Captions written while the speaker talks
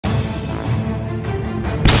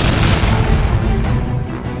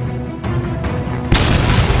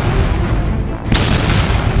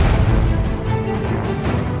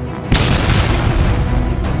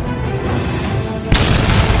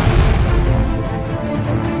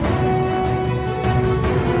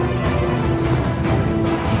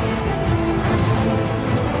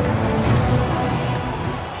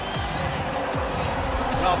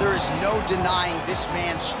denying this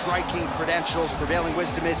man's striking credentials. Prevailing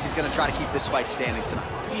wisdom is he's going to try to keep this fight standing tonight.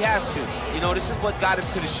 He has to. You know, this is what got him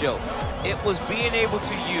to the show. It was being able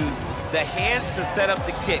to use the hands to set up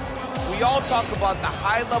the kicks. We all talk about the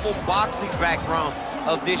high-level boxing background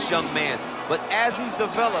of this young man. But as he's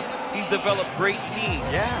developed great knees.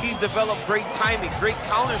 Yeah. He's developed great timing, great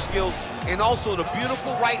counter skills, and also the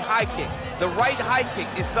beautiful right high kick. The right high kick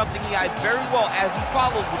is something he hides very well as he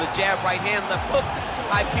follows with a jab, right hand, left hook.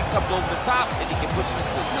 High kick comes over the top, and he can put you to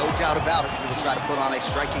sleep. No doubt about it. He will try to put on a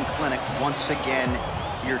striking clinic once again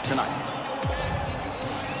here tonight.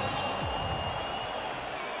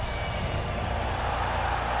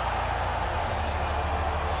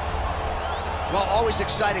 Well, always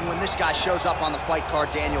exciting when this guy shows up on the fight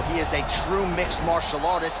card, Daniel. He is a true mixed martial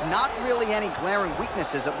artist. Not really any glaring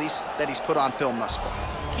weaknesses, at least, that he's put on film thus far.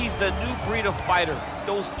 He's the new breed of fighter.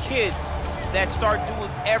 Those kids that start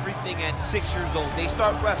doing everything at 6 years old. They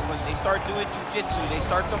start wrestling, they start doing jiu-jitsu, they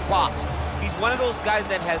start to box. He's one of those guys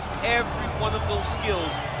that has every one of those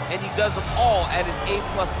skills, and he does them all at an A+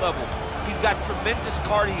 level. He's got tremendous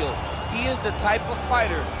cardio. He is the type of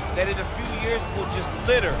fighter that in a few years will just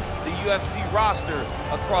litter the UFC roster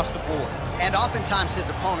across the board. And oftentimes his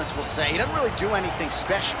opponents will say he doesn't really do anything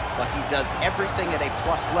special, but he does everything at a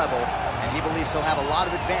plus level, and he believes he'll have a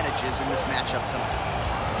lot of advantages in this matchup tonight.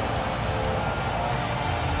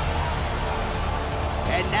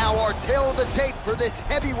 And now our tail of the tape for this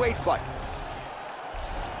heavyweight fight.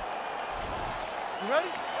 You ready?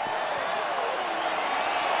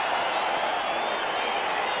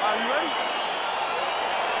 Are you ready?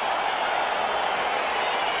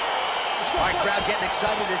 All right, crowd getting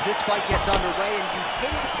excited as this fight gets underway, and you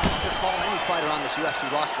hate to call any fighter on this UFC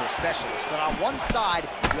roster a specialist, but on one side,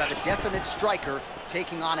 you have a definite striker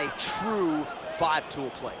taking on a true five-tool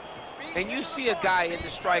player. And you see a guy in the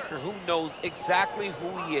striker who knows exactly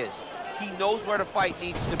who he is. He knows where the fight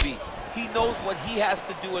needs to be. He knows what he has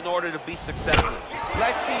to do in order to be successful.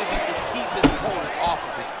 Let's see if he can keep his opponent off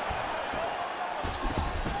of it.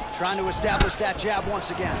 Trying to establish that jab once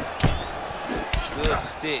again. Good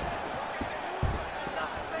stick.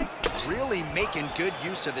 Really making good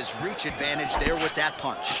use of his reach advantage there with that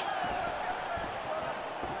punch.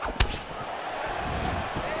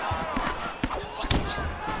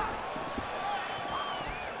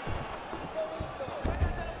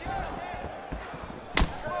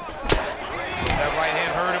 That right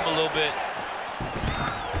hand hurt him a little bit.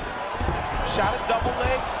 Shot a double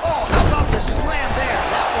leg. Oh, how about the slam there?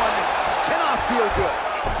 That one cannot feel good.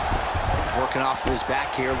 Working off of his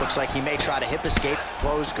back here. Looks like he may try to hip escape.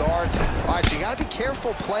 Close guards. All right, so you got to be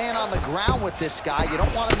careful playing on the ground with this guy. You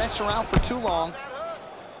don't want to mess around for too long.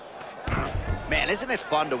 Man, isn't it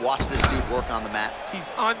fun to watch this dude work on the mat? He's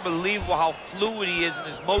unbelievable how fluid he is in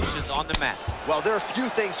his motions on the mat. Well, there are few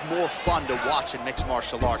things more fun to watch in mixed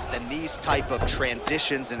martial arts than these type of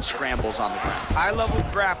transitions and scrambles on the ground. High-level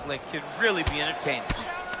grappling can really be entertaining.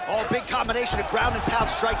 Oh, big combination of ground and pound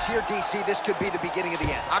strikes here, DC. This could be the beginning of the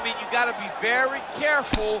end. I mean, you got to be very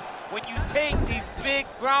careful when you take these big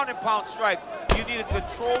ground and pound strikes. You need a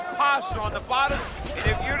controlled posture on the bottom, and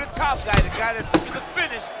if you're the top guy, the guy that's looking to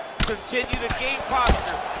finish, continue to gain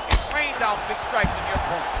posture and rain down big strikes on your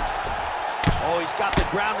opponent. Oh, he's got the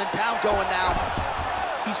ground and pound going now.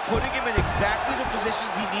 He's putting him in exactly the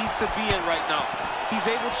positions he needs to be in right now. He's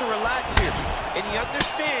able to relax here, and he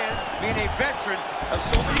understands, being a veteran of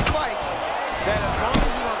so many fights, that as long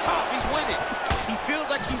as he's on top, he's winning. He feels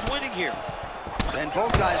like he's winning here. And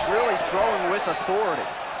both guys really throwing with authority.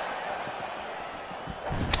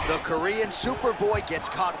 The Korean Superboy gets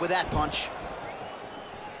caught with that punch.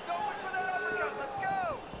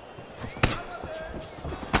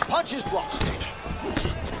 Punch is blocked.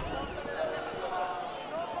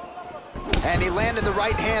 And he landed the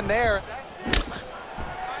right hand there.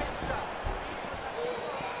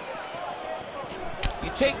 You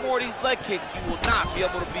take more of these leg kicks, you will not be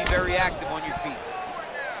able to be very active on your feet.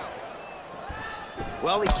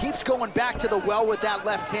 Well, he keeps going back to the well with that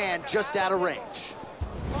left hand, just out of range.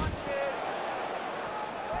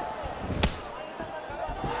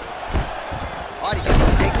 All right, he gets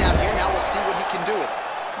the takedown here. Now we'll see what he can do with it.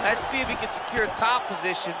 Let's see if he can secure top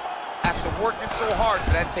position after working so hard for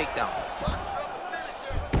that takedown.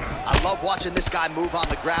 I love watching this guy move on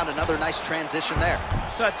the ground. Another nice transition there.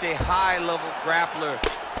 Such a high-level grappler.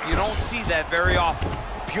 You don't see that very often.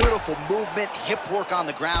 Beautiful movement, hip work on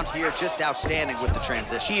the ground here. Just outstanding with the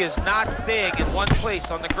transition. He is not staying in one place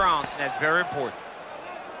on the ground, and that's very important.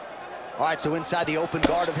 All right, so inside the open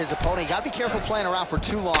guard of his opponent. You got to be careful playing around for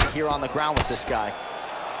too long here on the ground with this guy.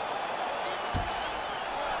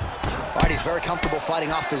 All right, he's very comfortable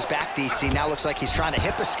fighting off his back, DC. Now looks like he's trying to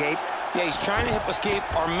hip escape. Yeah, he's trying to hip escape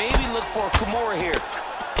or maybe look for a Kimura here.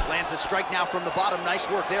 Lands a strike now from the bottom. Nice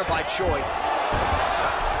work there by Choi.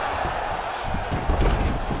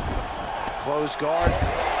 Close guard.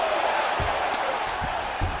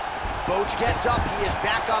 Boach gets up. He is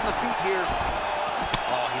back on the feet here.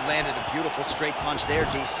 Oh, he landed a beautiful straight punch there,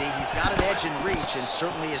 DC. He's got an edge in reach and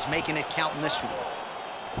certainly is making it count in this one.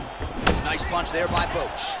 Nice punch there by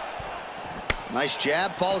Boach. Nice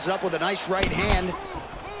jab. Follows it up with a nice right hand.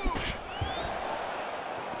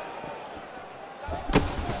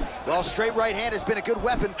 Well, straight right hand has been a good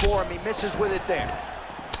weapon for him. He misses with it there.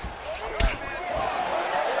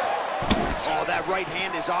 Oh, that right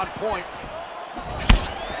hand is on point.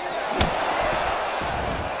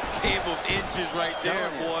 Game of inches right there,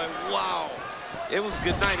 boy. Wow. It was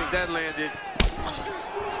good night if that landed.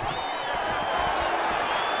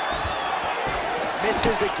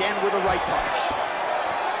 Misses again with a right punch.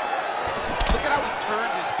 Look at how he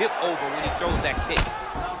turns his hip over when he throws that kick.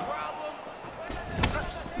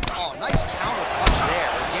 Oh, nice counter punch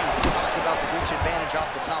there. Again, we talked about the reach advantage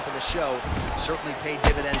off the top of the show. Certainly paid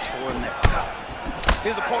dividends for him there.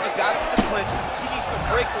 His opponent's got him in the clinch. He needs to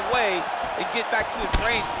break away and get back to his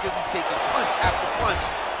range because he's taking punch after punch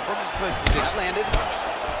from his clinch position. That landed.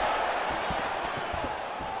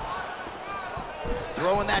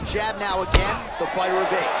 Throwing that jab now again. The fighter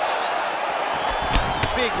evades.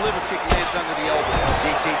 Big liver kick lands under the elbow.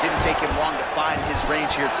 DC didn't take him long to find his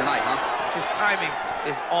range here tonight, huh? His timing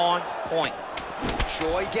is on point.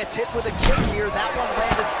 Choi gets hit with a kick here. That one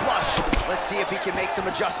landed flush. Let's see if he can make some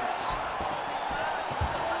adjustments.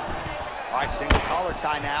 All right, single collar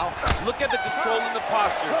tie now. Look at the control in the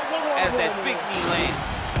posture as that big knee lands.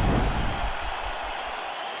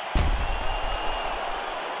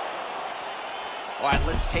 All right,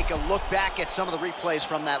 let's take a look back at some of the replays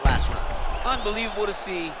from that last round. Unbelievable to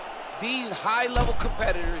see these high-level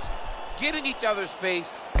competitors get in each other's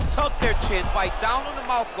face, tuck their chin, bite down on the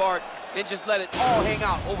mouth guard, and just let it all hang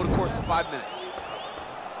out over the course of 5 minutes.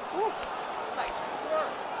 Woo. Nice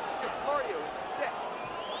work. Your cardio is sick.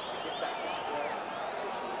 Once you get back to square,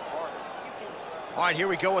 pushing harder. You can... All right, here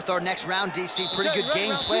we go with our next round, DC. Pretty good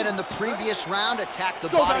game plan in the previous round. Attacked the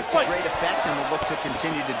body to great effect, and we'll look to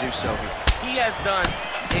continue to do so here. He has done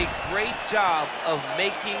a great job of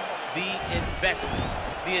making the investment.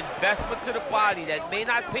 The investment to the body that may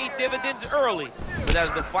not pay dividends early, but as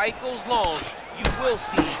the fight goes long, you will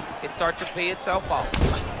see it start to pay itself out.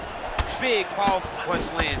 Big, powerful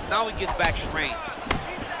punch lands. Now he gets back in range.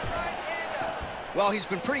 Well, he's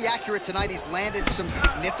been pretty accurate tonight. He's landed some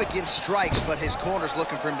significant strikes, but his corner's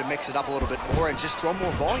looking for him to mix it up a little bit more and just throw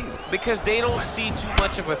more volume. Because they don't see too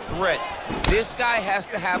much of a threat. This guy has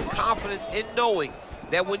to have confidence in knowing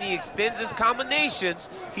that when he extends his combinations,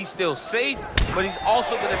 he's still safe, but he's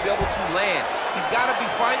also going to be able to land. He's got to be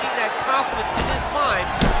finding that confidence in his mind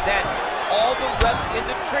that all the reps in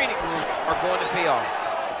the training room are going to pay off.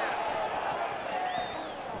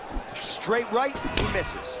 Straight right, he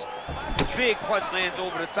misses. The big punch lands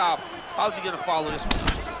over the top. How's he going to follow this one?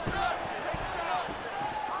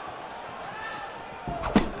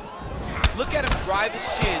 Look at him drive his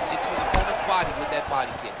shin into the opponent's body with that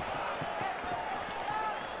body kick.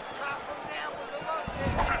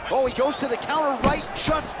 Oh, he goes to the counter right,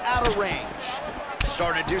 just out of range.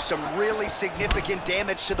 Starting to do some really significant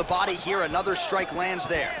damage to the body here. Another strike lands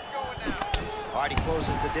there. All right, he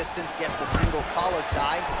closes the distance, gets the single collar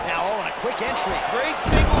tie. Now, oh, and a quick entry. Great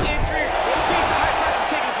single entry. Rotates the high punch,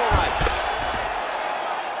 taking it for a ride.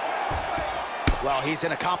 Well, he's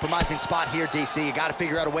in a compromising spot here, DC. You got to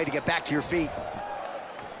figure out a way to get back to your feet.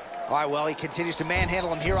 All right, well, he continues to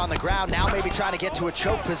manhandle him here on the ground. Now maybe trying to get to a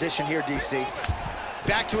choke position here, DC.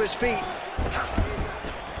 Back to his feet.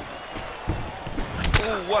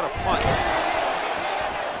 Ooh, what a punch.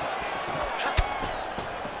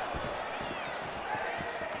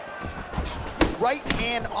 Right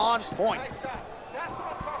hand on point.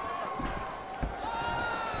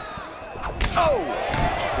 Oh!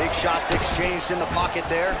 Big shots exchanged in the pocket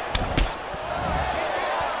there.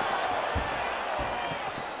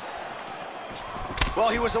 Well,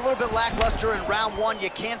 he was a little bit lackluster in round one. You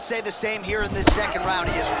can't say the same here in this second round.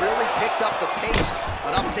 He has really picked up the pace,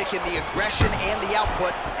 an uptick in the aggression and the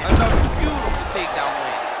output. Another beautiful takedown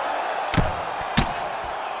land.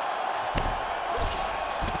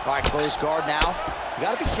 All right, close guard now. You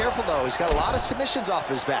got to be careful, though. He's got a lot of submissions off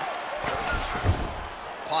his back.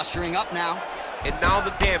 Posturing up now. And now the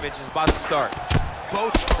damage is about to start.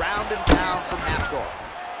 Boach ground and pound from half guard.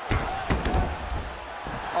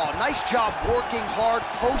 Oh, nice job working hard,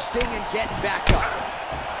 posting, and getting back up.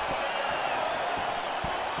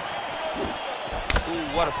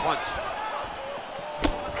 Ooh, what a punch.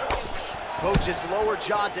 Boach's lower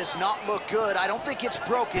jaw does not look good. I don't think it's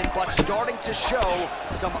broken, but starting to show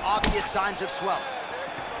some obvious signs of swelling.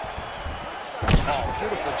 Oh,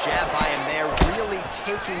 beautiful jab by him there, really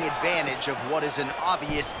taking advantage of what is an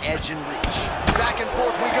obvious edge and reach. Back and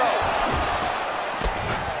forth we go.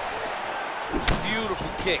 Beautiful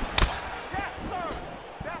kick. Yes, sir.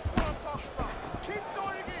 That's what I'm talking about. Keep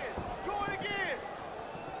doing it again. Do it again.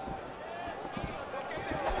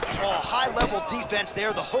 Oh, high-level defense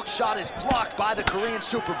there. The hook shot is blocked by the Korean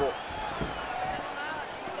Super Bowl.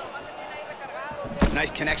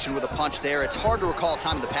 Nice connection with a punch there. It's hard to recall a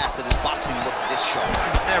time in the past that his boxing looked this sharp.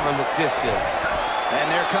 It's never looked this good. And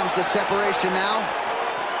there comes the separation now.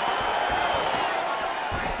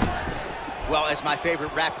 Well, as my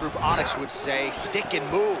favorite rap group Onyx would say, stick and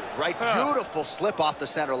move, right? Beautiful slip off the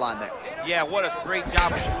center line there. Yeah, what a great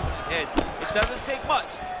job of shooting his head. It doesn't take much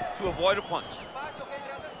to avoid a punch.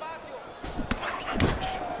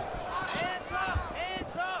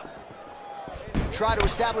 Try to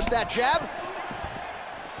establish that jab.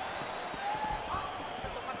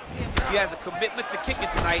 He has a commitment to kicking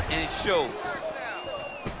tonight, and it shows.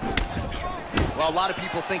 Well, a lot of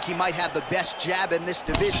people think he might have the best jab in this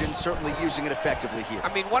division, certainly using it effectively here. I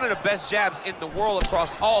mean, one of the best jabs in the world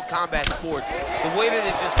across all combat sports. The way that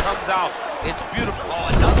it just comes out, it's beautiful. Oh,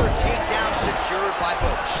 another takedown secured by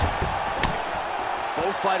Boach.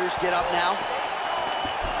 Both fighters get up now.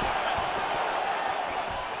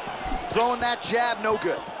 Throwing that jab, no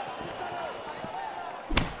good.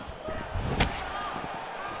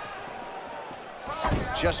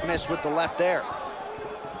 Just missed with the left there.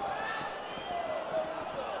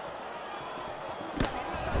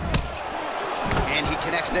 And he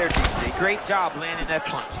connects there, DC. Great job landing that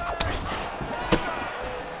punch.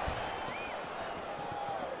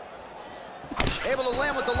 Able to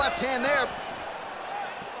land with the left hand there.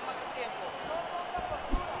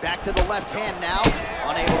 Back to the left hand now,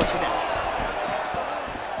 unable to connect.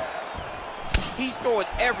 He's throwing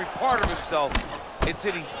every part of himself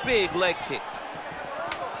into these big leg kicks.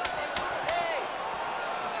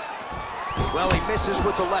 Well, he misses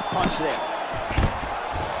with the left punch there.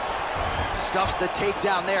 Stuffs the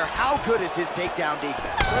takedown there. How good is his takedown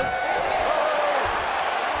defense?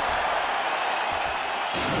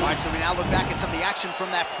 All right, so we now look back at some of the action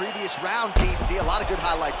from that previous round, DC. A lot of good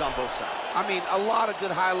highlights on both sides. I mean, a lot of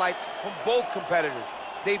good highlights from both competitors.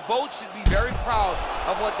 They both should be very proud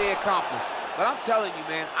of what they accomplished. But I'm telling you,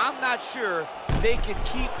 man, I'm not sure they can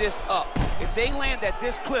keep this up. If they land at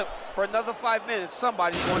this clip for another 5 minutes,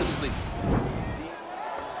 somebody's going to sleep.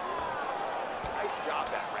 Nice job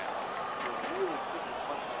that round. You're really putting your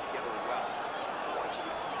punches together well. I want you to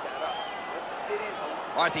keep that up. Let's fit in.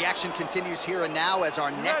 All right, the action continues here and now as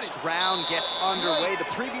our next round gets underway. The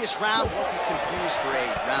previous round won't be confused for a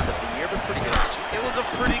round of the year, but pretty good action. It was a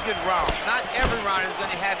pretty good round. Not every round is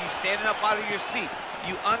going to have you standing up out of your seat.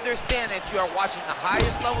 You understand that you are watching the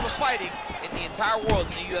highest level of fighting in the entire world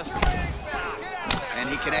in the UFC. And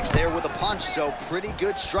he connects there with a punch, so pretty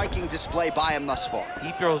good striking display by him thus far.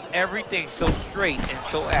 He throws everything so straight and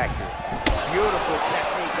so accurate. Beautiful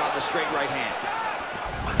technique on the straight right hand.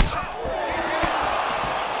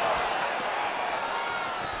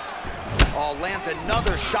 Oh, lands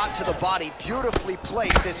another shot to the body, beautifully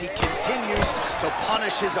placed as he continues to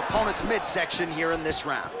punish his opponent's midsection here in this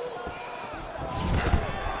round.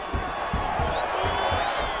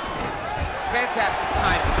 Fantastic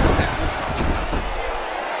timing on that move.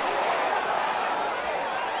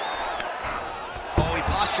 Oh, he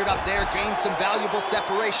postured up there, gained some valuable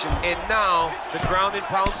separation. And now the ground and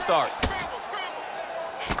pound starts.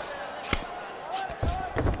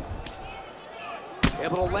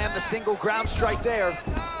 Able to land the single ground strike there.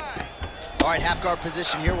 All right, half guard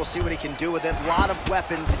position here. We'll see what he can do with it. A lot of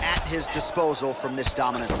weapons at his disposal from this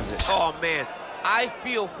dominant position. Oh, man. I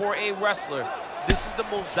feel for a wrestler, this is the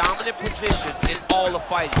most dominant position in all of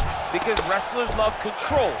fighting because wrestlers love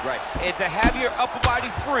control. Right. And to have your upper body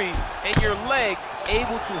free and your leg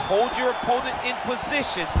able to hold your opponent in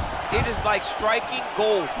position, it is like striking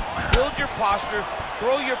gold. Build your posture,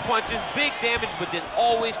 throw your punches, big damage, but then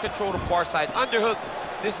always control the far side underhook.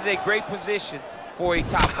 This is a great position for a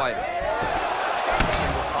top fighter.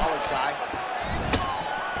 Single collar side.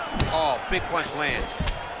 Oh, big punch lands.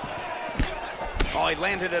 Oh, he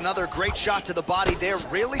landed another great shot to the body there,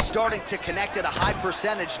 really starting to connect at a high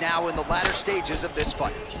percentage now in the latter stages of this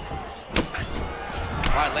fight.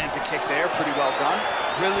 All right, lands a kick there, pretty well done.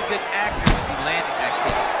 Really good accuracy landing that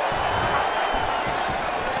kick.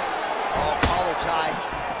 Oh, collar tie.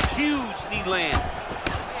 Huge knee land.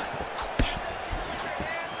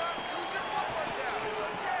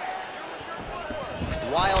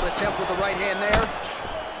 Wild attempt with the right hand there.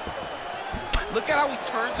 Look at how he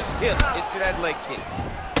turns his hip into that leg kick.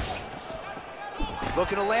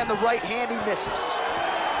 Looking to land the right hand, he misses.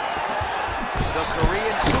 The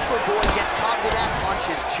Korean Superboy gets caught with that punch.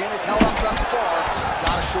 His chin is held up thus far.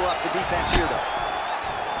 Gotta shore up the defense here, though.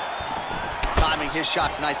 Timing his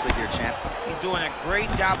shots nicely here, champ. He's doing a great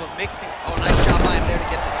job of mixing. Oh, nice job by him there to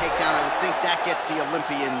get the takedown. I would think that gets the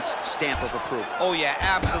Olympian's stamp of approval. Oh, yeah,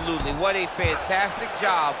 absolutely. What a fantastic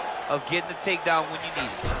job of getting the takedown when you need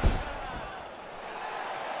it.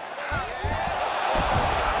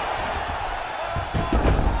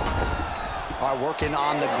 Are working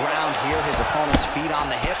on the ground here. His opponent's feet on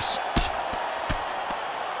the hips.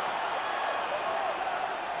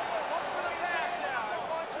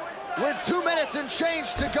 With 2 minutes and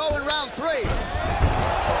change to go in round 3.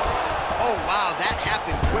 Oh, wow, that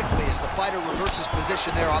happened quickly as the fighter reverses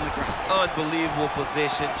position there on the ground. Unbelievable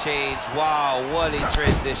position change. Wow, what a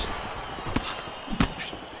transition.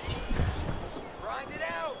 Grind it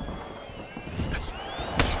out.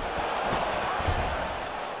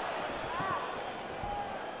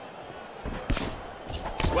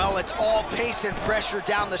 Well, it's all pace and pressure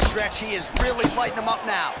down the stretch. He is really lighting them up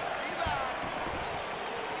now.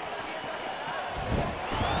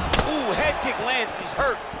 Ooh, head kick lands. He's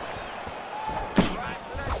hurt.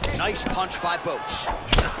 Nice punch by Boach.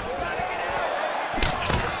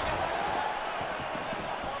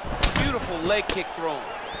 Beautiful leg kick thrown.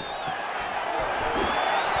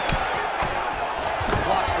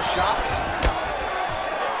 Blocks the shot.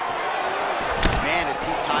 Man, is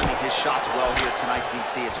he timing his shots well here tonight,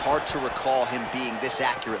 DC. It's hard to recall him being this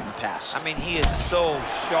accurate in the past. I mean, he is so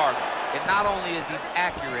sharp. And not only is he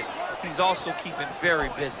accurate, he's also keeping very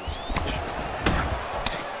busy.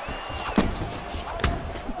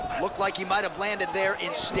 Looked like he might have landed there.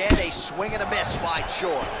 Instead, a swing and a miss by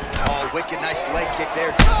Choi. Oh, wicked nice leg kick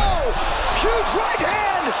there. Oh, huge right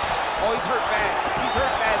hand. Oh, he's hurt bad. He's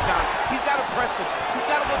hurt bad, John. He's got to press him. He's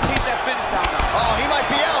got to go chase that finish down now. Oh, he might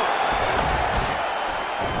be out.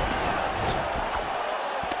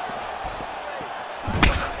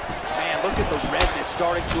 Man, look at the redness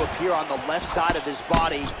starting to appear on the left side of his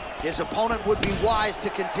body. His opponent would be wise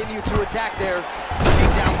to continue to attack there.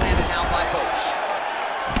 Takedown landed now by Boach.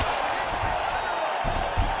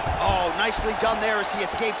 Oh, nicely done there as he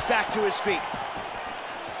escapes back to his feet.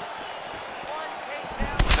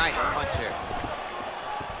 Nice punch here.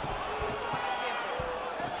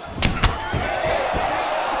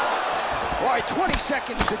 All right, 20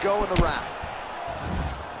 seconds to go in the round.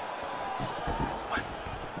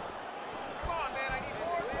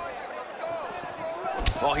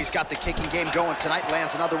 Well, he's got the kicking game going tonight.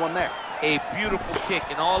 Lands another one there. A beautiful kick,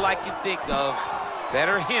 and all I can think of,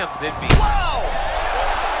 better him than me. Wow!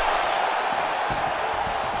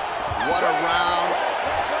 What a round.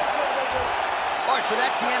 All right, so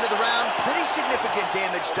that's the end of the round. Pretty significant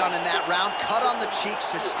damage done in that round. Cut on the cheek,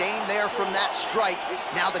 sustained there from that strike.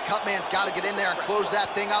 Now the cut man's got to get in there and close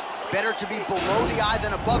that thing up. Better to be below the eye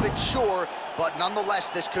than above it, sure, but nonetheless,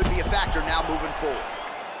 this could be a factor now moving forward.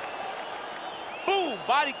 Boom,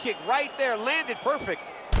 body kick right there, landed perfect.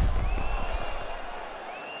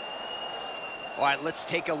 All right, let's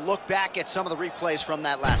take a look back at some of the replays from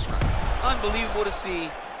that last round. Unbelievable to see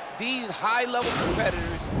these high-level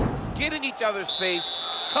competitors get in each other's face,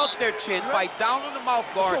 tuck their chin, bite down on the mouth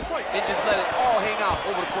guard, and just let it all hang out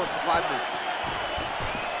over the course of 5 minutes.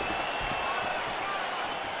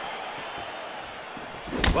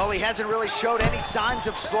 Well, he hasn't really showed any signs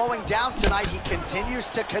of slowing down tonight. He continues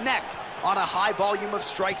to connect on a high volume of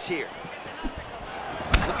strikes here.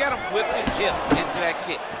 Look at him whip his hip into that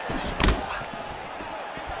kick.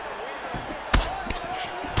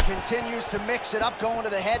 Continues to mix it up, going to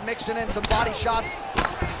the head, mixing in some body shots.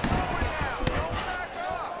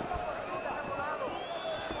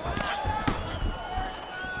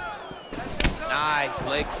 Nice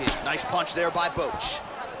leg kick. Nice punch there by Boach.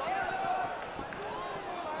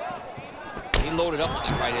 He loaded up on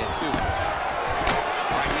that right hand, too.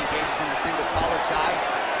 All right, he engages in the single collar tie.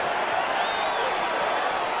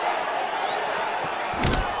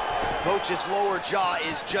 Boach's lower jaw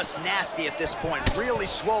is just nasty at this point. Really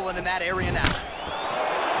swollen in that area now.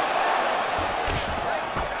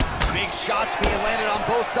 Big shots being landed on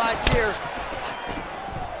both sides here.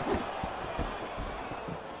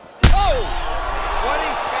 Oh! What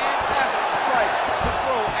a fantastic strike to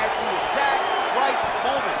throw at the exact right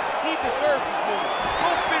moment. He deserves this moment. Go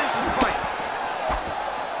finish his fight.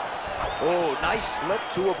 Oh, nice slip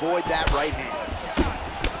to avoid that right hand.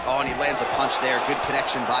 Oh, and he lands a punch there. Good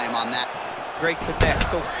connection by him on that. Great connect,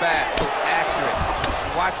 so fast, so accurate.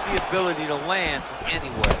 Watch the ability to land from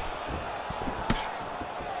anywhere.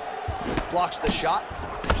 Blocks the shot.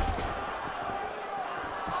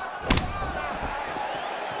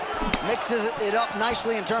 Mixes it up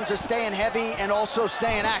nicely in terms of staying heavy and also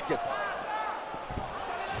staying active.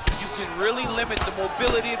 You can really limit the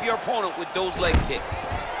mobility of your opponent with those leg kicks.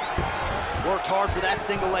 Worked hard for that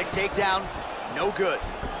single leg takedown. No good.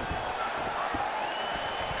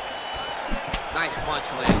 Nice punch,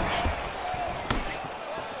 Lance.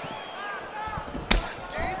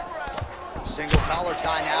 Single collar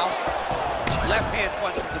tie now. Left hand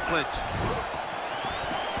punch from the clinch.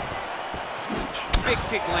 Big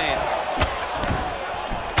kick lands.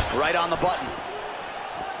 Right on the button.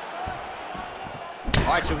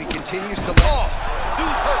 All right, so he continues to... Oh,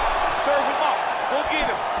 dude's hurt. Serve him up. Go get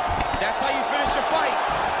him. That's how you finish a fight.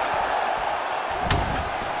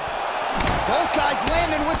 Both guys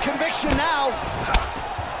landing with conviction now.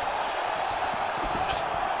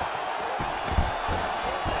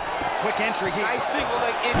 Quick entry here. Nice single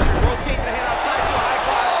leg entry. Rotates the head outside to a high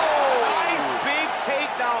cross. Oh. Nice big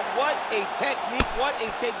takedown. What a technique. What a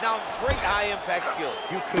takedown. Great high impact skill.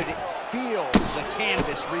 You could feel the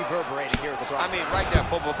canvas reverberating here at the Bronx. I mean, right there.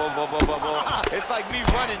 Boom, boom, boom, boom, boom, boom, boom. It's like me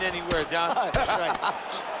running anywhere, John. That's right.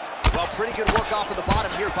 Well, pretty good work off of the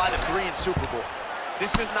bottom here by the Korean Super Bowl.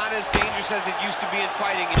 This is not as dangerous as it used to be in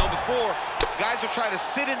fighting. You know, before, guys would try to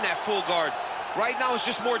sit in that full guard. Right now, it's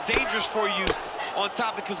just more dangerous for you on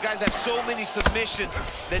top because guys have so many submissions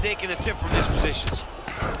that they can attempt from this position.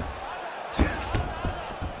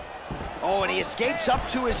 Oh, and he escapes up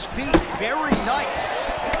to his feet. Very nice.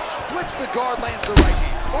 Splits the guard, lands the right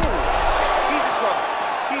hand. Oh, he's in trouble.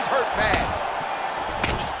 He's hurt bad.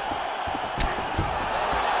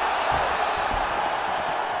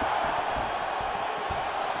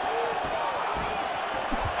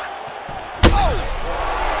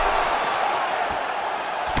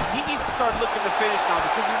 Start looking to finish now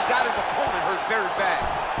because he's got his opponent hurt very bad.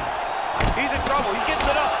 He's in trouble. He's getting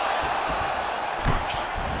lit up.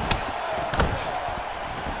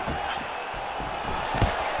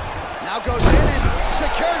 Now goes in and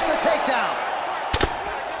secures the takedown.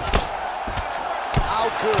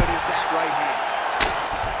 How good is that right hand?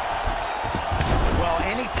 Well,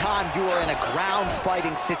 anytime you are in a ground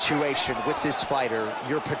fighting situation with this fighter,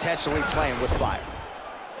 you're potentially playing with fire.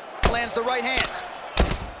 Lands the right hand.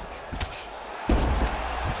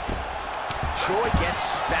 Choi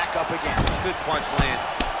gets back up again. Good punch lands.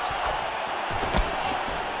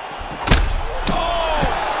 Oh!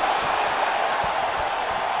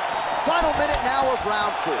 Final minute now of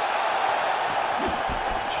round 4.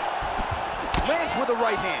 Lands with a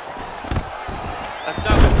right hand.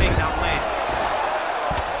 Another takedown lands.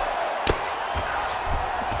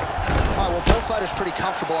 All right, well, both fighters pretty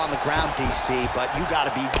comfortable on the ground, DC, but you got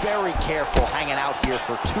to be very careful hanging out here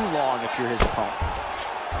for too long if you're his opponent.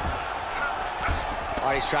 All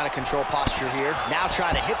right, he's trying to control posture here. Now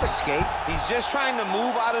trying to hip escape. He's just trying to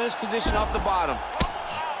move out of this position off the bottom.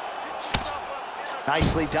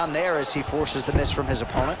 Nicely done there as he forces the miss from his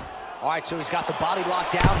opponent. All right, so he's got the body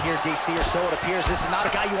locked down here, DC, or so it appears. This is not a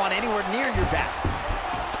guy you want anywhere near your back.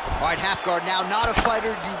 All right, half guard now. Not a fighter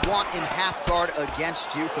you want in half guard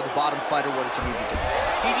against you. For the bottom fighter, what does he need to do?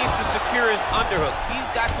 He needs to secure his underhook. He's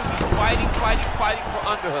got to be fighting for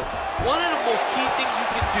underhook. One of the most key things you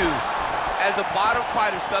can do as a bottom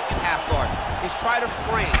fighter stuck in half guard is try to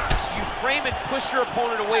frame. You frame and push your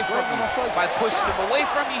opponent away from you. By pushing him away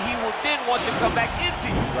from you, he will then want to come back into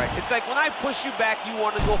you. Right. It's like when I push you back, you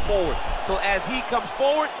want to go forward. So as he comes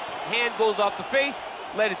forward, hand goes off the face,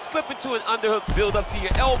 let it slip into an underhook, build up to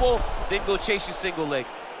your elbow, then go chase your single leg.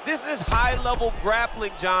 This is high-level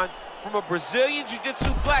grappling, John, from a Brazilian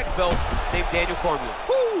Jiu-Jitsu black belt named Daniel Cormier.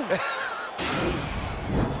 Woo!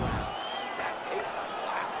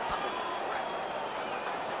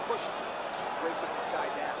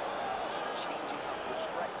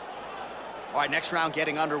 All right, next round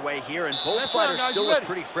getting underway here, and both fighters still look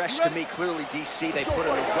pretty fresh to me. Clearly, DC, they put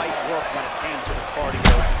in the right work when it came to the cardio.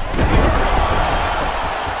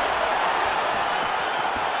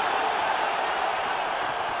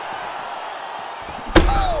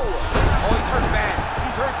 Oh, he's hurt bad.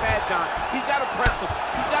 He's hurt bad, John. He's got to press him.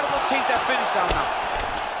 He's got to go chase that finish down now.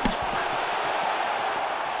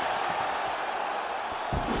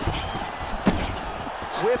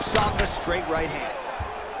 Whiffs on the straight right hand.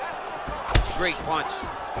 Great punch.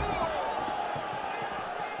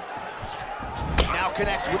 Now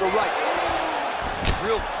connects with a right.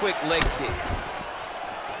 Real quick leg kick.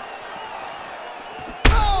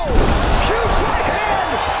 Oh! Huge right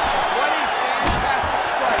hand! What a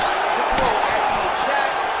fantastic strike to throw at the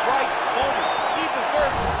exact right moment. He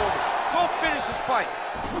deserves this moment. Go finish this fight.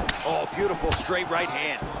 Oh, beautiful straight right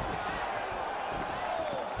hand.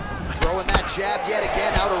 Throwing that jab yet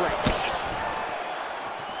again out of range.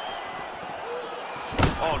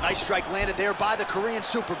 Oh, nice strike landed there by the Korean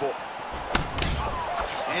Super Bowl.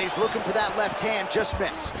 And he's looking for that left hand, just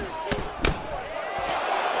missed.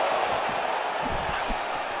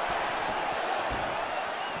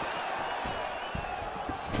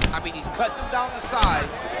 I mean, he's cutting them down the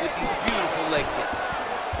sides with these beautiful leg kicks.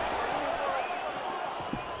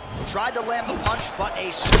 Tried to land the punch, but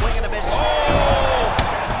a swing and a miss. Oh!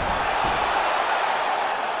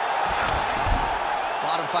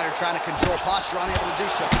 Bottom fighter trying to control posture, unable to do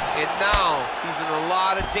so. And now he's in a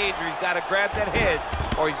lot of danger. He's got to grab that head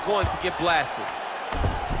or he's going to get blasted.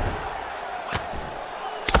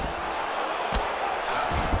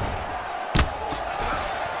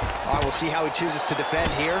 All right, we'll see how he chooses to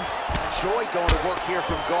defend here. Choi going to work here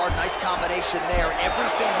from guard. Nice combination there.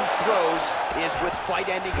 Everything he throws is with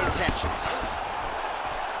fight-ending intentions.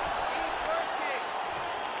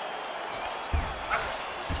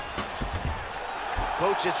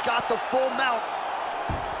 Coach has got the full mount.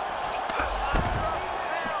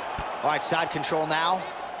 All right, side control now.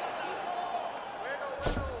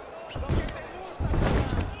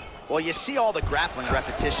 Well, you see all the grappling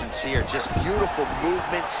repetitions here. Just beautiful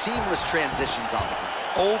movement, seamless transitions on the ground.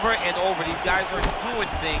 Over and over, these guys are doing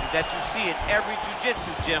things that you see in every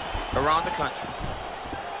jiu-jitsu gym around the country.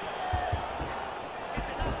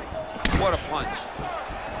 What a punch.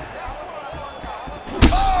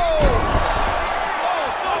 Oh!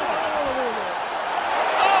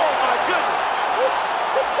 Oh, my goodness.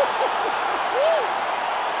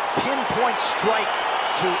 Pinpoint strike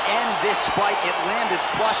to end this fight. It landed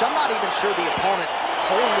flush. I'm not even sure the opponent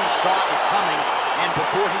wholly saw it coming, and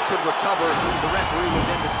before he could recover, the referee was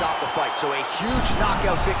in to stop the fight. So a huge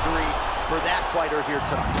knockout victory for that fighter here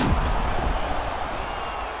tonight.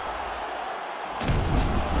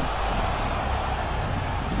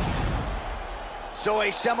 So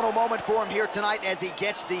a seminal moment for him here tonight as he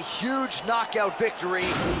gets the huge knockout victory.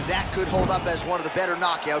 That could hold up as one of the better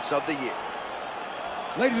knockouts of the year.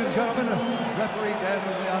 Ladies and gentlemen, referee Dan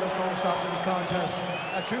Miliana's going to stop to this contest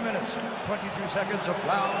at 2 minutes, 22 seconds of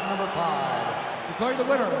round number 5. Declaring the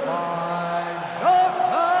winner by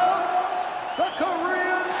knockout, the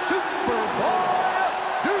Korean Superboy,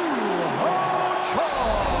 doohochoi.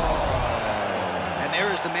 And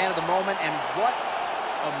there is the man of the moment, and what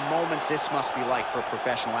a moment this must be like for a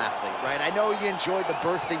professional athlete, right? I know you enjoyed the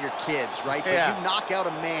birth of your kids, right? Yeah. But you knock out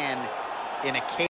a man in a cage.